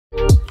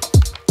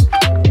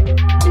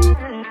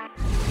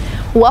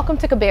Welcome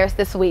to Cabarrus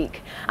This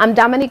Week. I'm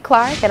Dominique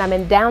Clark and I'm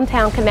in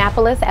downtown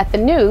Kannapolis at the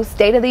new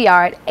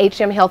state-of-the-art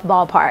Atrium Health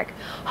Ballpark,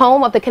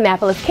 home of the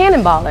Kannapolis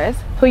Cannon Ballers,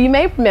 who you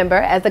may remember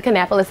as the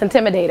Kannapolis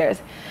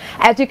Intimidators.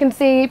 As you can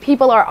see,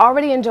 people are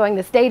already enjoying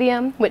the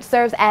stadium, which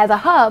serves as a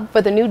hub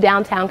for the new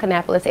downtown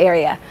Kannapolis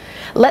area.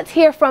 Let's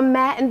hear from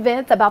Matt and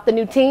Vince about the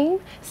new team,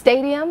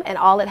 stadium, and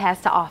all it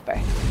has to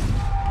offer.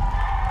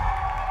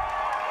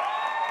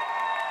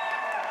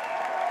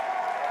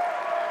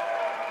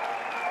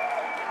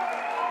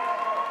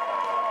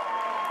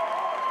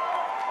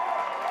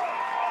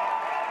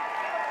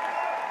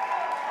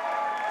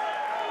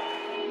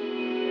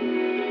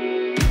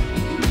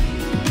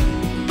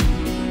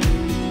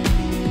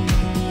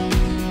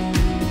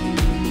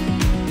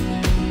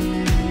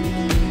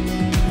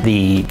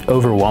 The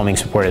overwhelming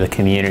support of the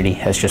community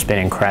has just been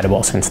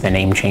incredible since the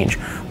name change.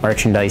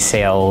 Merchandise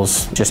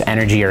sales, just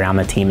energy around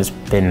the team has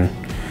been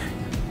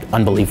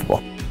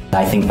unbelievable.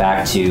 I think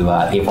back to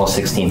April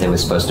 16th, it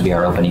was supposed to be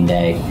our opening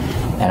day.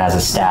 And as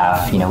a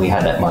staff, we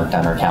had that marked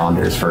on our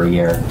calendars for a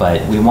year,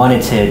 but we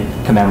wanted to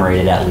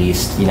commemorate it at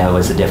least. It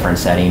was a different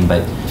setting,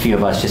 but a few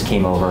of us just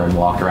came over and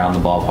walked around the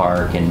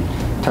ballpark and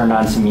turned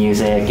on some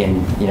music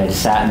and,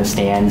 just sat in the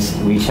stands.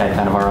 We each had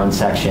kind of our own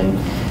section.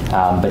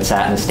 But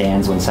sat in the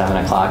stands when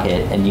 7 o'clock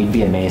hit, and you'd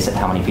be amazed at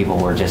how many people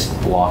were just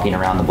walking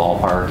around the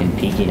ballpark and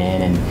peeking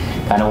in and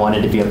kind of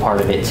wanted to be a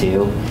part of it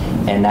too.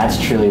 And that's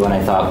truly when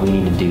I thought we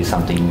need to do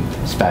something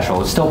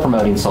special. Still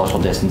promoting social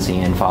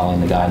distancing and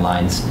following the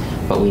guidelines,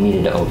 but we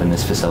needed to open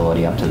this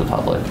facility up to the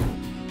public.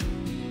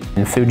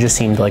 And food just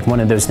seemed like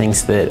one of those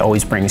things that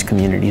always brings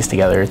communities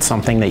together. It's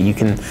something that you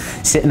can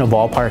sit in a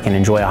ballpark and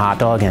enjoy a hot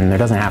dog, and there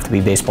doesn't have to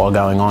be baseball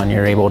going on.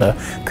 You're able to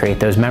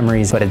create those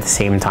memories, but at the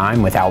same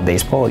time, without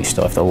baseball, you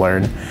still have to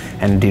learn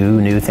and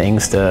do new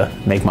things to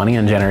make money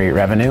and generate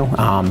revenue.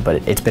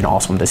 But it's been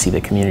awesome to see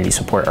the community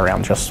support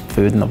around just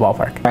food in the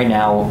ballpark. Right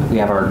now, we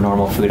have our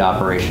normal food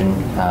operation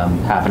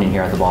happening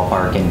here at the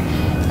ballpark, and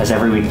as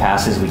every week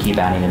passes, we keep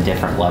adding a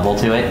different level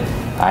to it.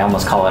 I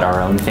almost call it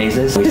our own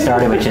phases. We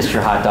started with just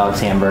your hot dogs,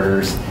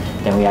 hamburgers,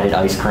 then we added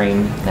ice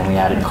cream, then we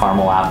added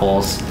caramel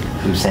apples.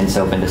 We've since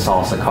opened a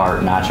salsa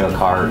cart, nacho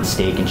cart,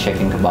 steak and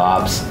chicken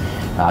kebabs.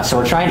 So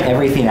we're trying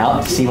everything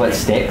out to see what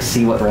sticks,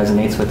 see what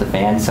resonates with the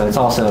fans. So it's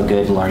also a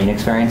good learning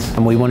experience.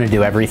 And we want to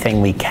do everything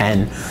we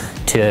can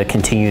to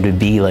continue to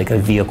be like a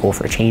vehicle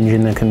for change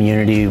in the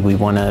community. We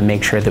want to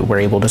make sure that we're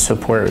able to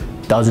support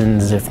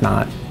dozens, if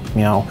not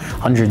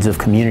hundreds of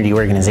community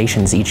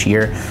organizations each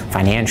year,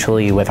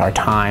 financially, with our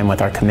time, with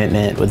our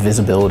commitment, with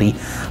visibility,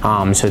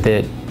 so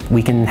that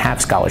we can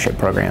have scholarship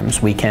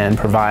programs. We can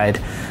provide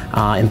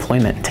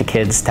employment to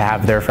kids to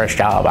have their first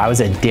job. I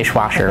was a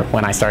dishwasher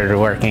when I started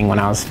working when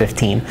I was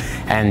 15,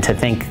 and to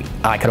think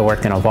I could have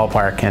worked in a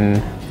ballpark and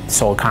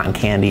sold cotton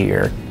candy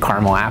or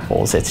caramel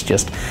apples, it's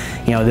just,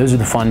 those are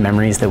the fun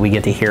memories that we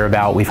get to hear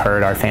about. We've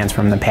heard our fans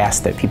from the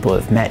past that people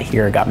have met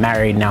here, got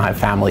married, now have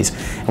families,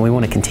 and we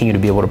want to continue to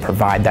be able to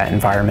provide that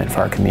environment for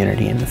our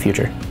community in the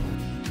future.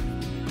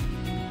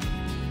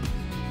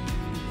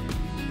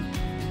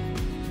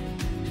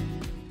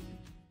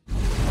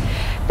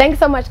 Thanks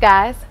so much,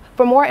 guys.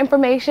 For more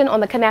information on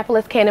the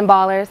Kannapolis Cannon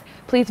Ballers,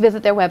 please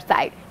visit their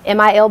website,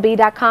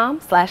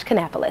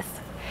 milb.com/Kannapolis.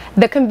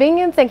 The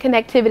convenience and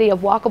connectivity of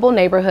walkable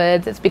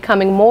neighborhoods is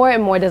becoming more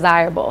and more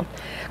desirable.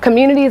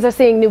 Communities are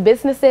seeing new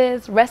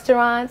businesses,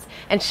 restaurants,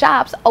 and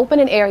shops open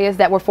in areas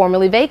that were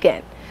formerly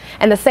vacant.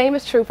 And the same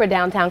is true for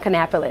downtown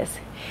Kannapolis.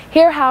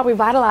 Hear how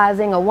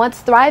revitalizing a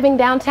once thriving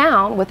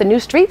downtown with a new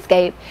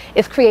streetscape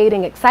is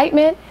creating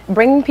excitement,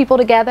 bringing people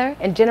together,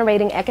 and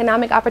generating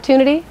economic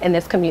opportunity in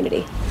this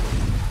community.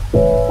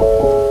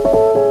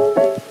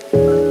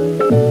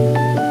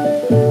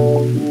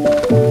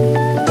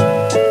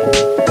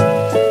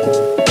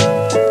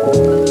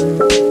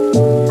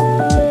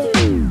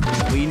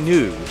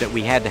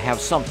 We had to have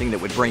something that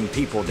would bring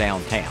people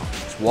downtown.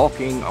 It's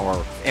walking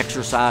or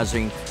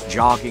exercising,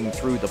 jogging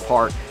through the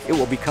park. It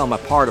will become a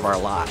part of our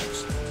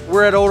lives.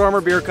 We're at Old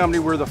Armor Beer Company.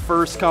 We're the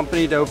first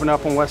company to open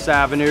up on West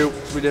Avenue.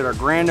 We did our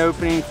grand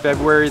opening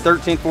February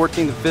 13th,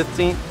 14th, and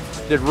 15th.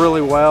 Did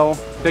really well.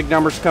 Big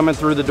numbers coming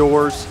through the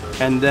doors,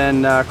 and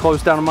then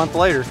closed down a month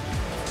later.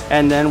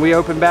 And then we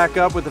opened back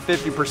up with the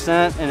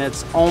 50%, and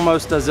it's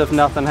almost as if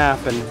nothing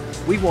happened.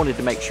 We wanted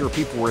to make sure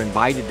people were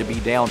invited to be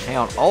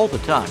downtown all the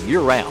time,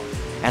 year-round.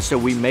 And so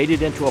we made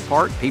it into a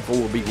park. People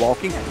will be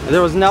walking.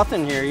 There was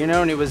nothing here,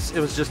 and it was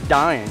just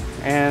dying.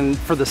 And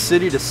for the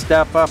city to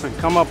step up and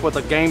come up with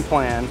a game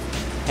plan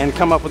and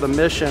come up with a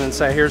mission and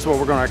say, here's what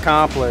we're going to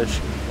accomplish,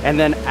 and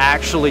then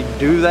actually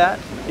do that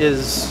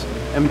is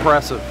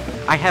impressive.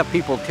 I have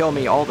people tell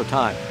me all the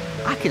time,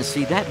 I can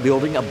see that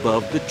building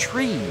above the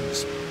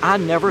trees. I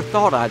never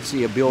thought I'd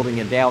see a building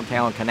in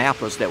downtown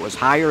Kannapolis that was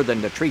higher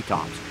than the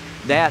treetops.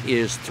 That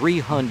is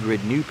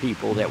 300 new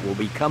people that will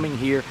be coming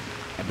here.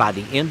 By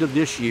the end of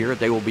this year,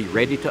 they will be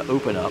ready to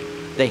open up.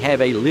 They have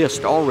a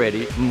list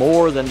already,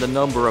 more than the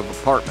number of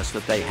apartments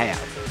that they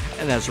have.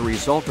 And as a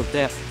result of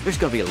that, there's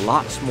going to be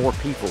lots more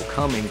people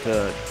coming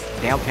to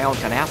downtown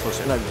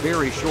Kannapolis in a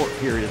very short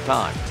period of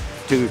time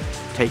to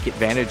take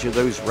advantage of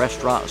those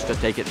restaurants, to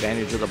take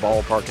advantage of the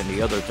ballpark and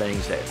the other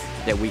things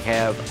that we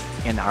have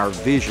in our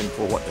vision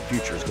for what the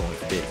future is going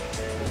to be.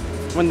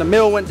 When the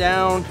mill went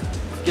down,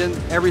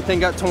 everything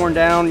got torn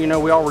down, you know,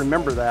 we all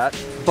remember that.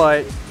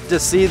 But to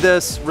see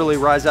this really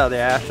rise out of the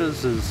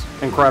ashes is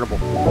incredible.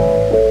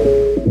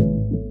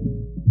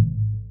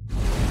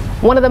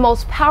 One of the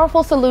most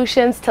powerful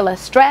solutions to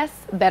less stress,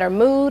 better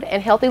mood,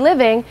 and healthy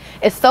living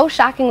is so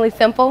shockingly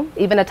simple,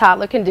 even a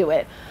toddler can do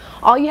it.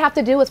 All you have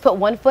to do is put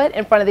one foot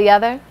in front of the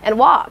other and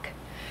walk.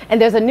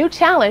 And there's a new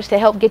challenge to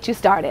help get you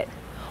started.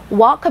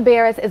 Walk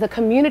Cabarrus is a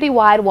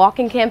community-wide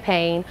walking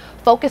campaign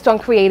focused on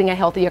creating a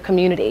healthier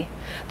community.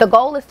 The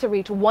goal is to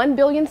reach 1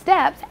 billion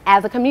steps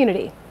as a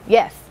community.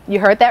 Yes, you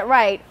heard that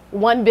right,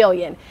 1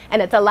 billion. And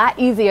it's a lot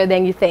easier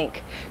than you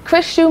think.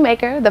 Chris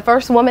Shoemaker, the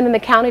first woman in the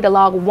county to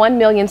log 1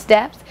 million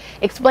steps,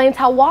 explains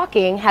how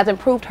walking has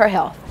improved her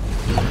health.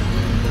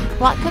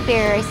 Walk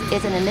Cabarrus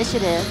is an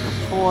initiative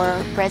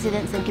for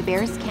residents in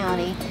Cabarrus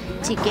County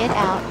to get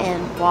out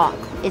and walk.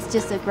 It's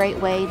just a great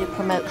way to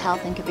promote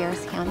health in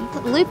Cabarrus County.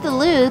 Loop the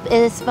Loop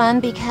is fun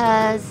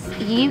because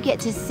you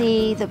get to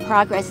see the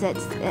progress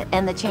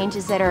and the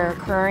changes that are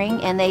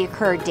occurring, and they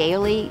occur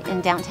daily in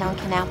downtown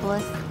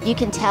Kannapolis. You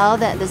can tell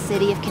that the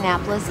city of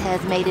Kannapolis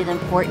has made it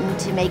important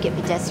to make it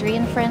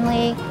pedestrian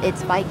friendly,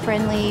 it's bike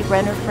friendly,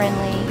 runner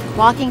friendly.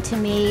 Walking to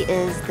me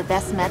is the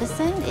best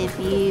medicine.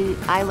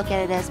 I look at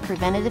it as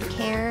preventative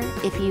care.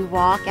 If you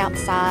walk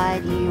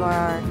outside, you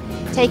are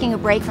taking a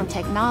break from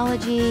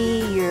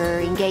technology, you're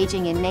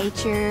engaging in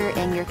nature,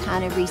 and you're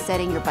kind of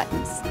resetting your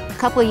buttons. A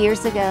couple of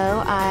years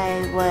ago,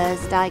 I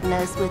was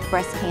diagnosed with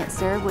breast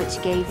cancer,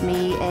 which gave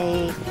me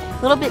a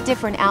little bit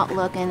different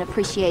outlook and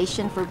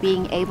appreciation for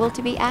being able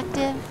to be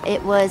active.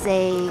 It was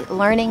a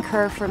learning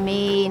curve for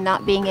me,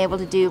 not being able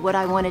to do what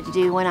I wanted to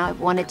do when I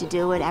wanted to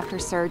do it after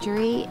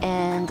surgery,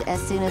 and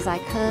as soon as I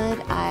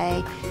could,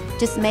 I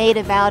just made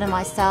a vow to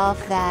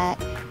myself that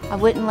I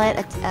wouldn't let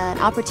an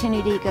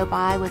opportunity go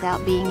by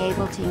without being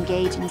able to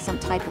engage in some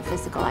type of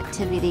physical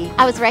activity.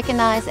 I was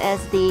recognized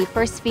as the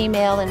first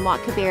female in Walk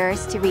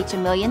Cabarrus to reach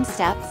 1 million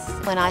steps.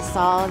 When I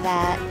saw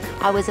that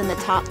I was in the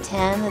top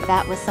 10,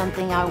 that was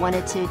something I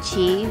wanted to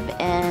achieve,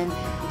 and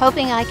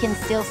hoping I can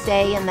still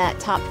stay in that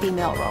top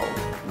female role.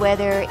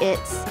 Whether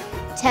it's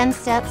 10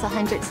 steps,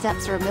 100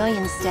 steps, or 1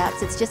 million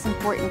steps, it's just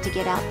important to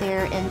get out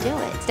there and do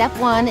it. Step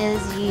one is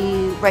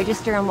you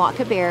register in Walk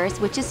Cabarrus,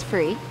 which is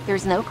free.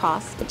 There's no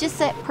cost. But just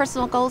set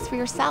personal goals for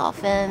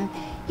yourself, and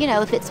you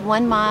know, if it's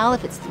 1 mile,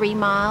 if it's 3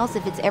 miles,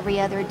 if it's every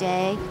other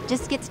day,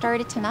 just get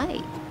started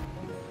tonight.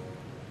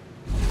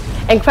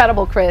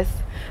 Incredible, Chris.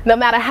 No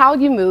matter how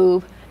you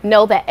move,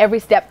 know that every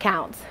step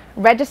counts.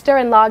 Register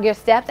and log your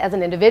steps as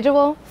an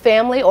individual,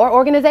 family, or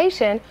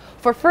organization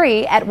for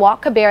free at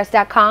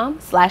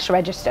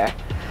walkcabarrus.com/register.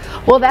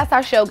 Well, that's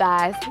our show,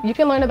 guys. You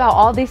can learn about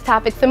all these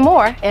topics and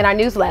more in our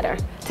newsletter.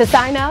 To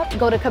sign up,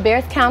 go to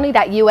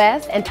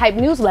cabarruscounty.us and type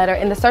newsletter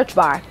in the search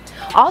bar.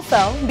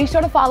 Also, be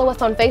sure to follow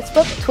us on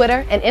Facebook,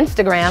 Twitter, and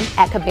Instagram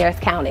at Cabarrus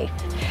County.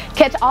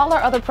 Catch all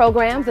our other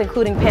programs,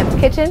 including Pam's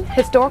Kitchen,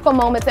 historical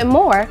moments, and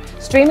more,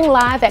 streaming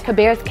live at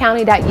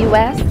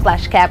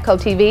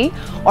cabarruscounty.us/CabcoTV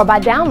or by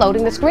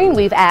downloading the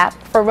ScreenWeave app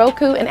for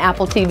Roku and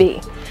Apple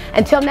TV.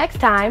 Until next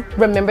time,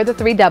 remember the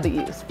 3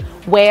 W's.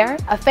 Wear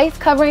a face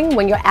covering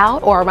when you're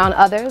out or around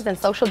others and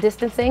social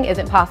distancing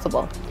isn't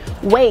possible.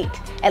 Wait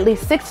at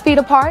least 6 feet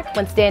apart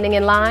when standing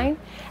in line,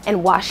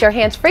 and wash your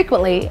hands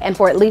frequently and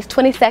for at least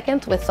 20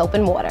 seconds with soap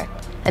and water.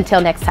 Until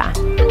next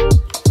time.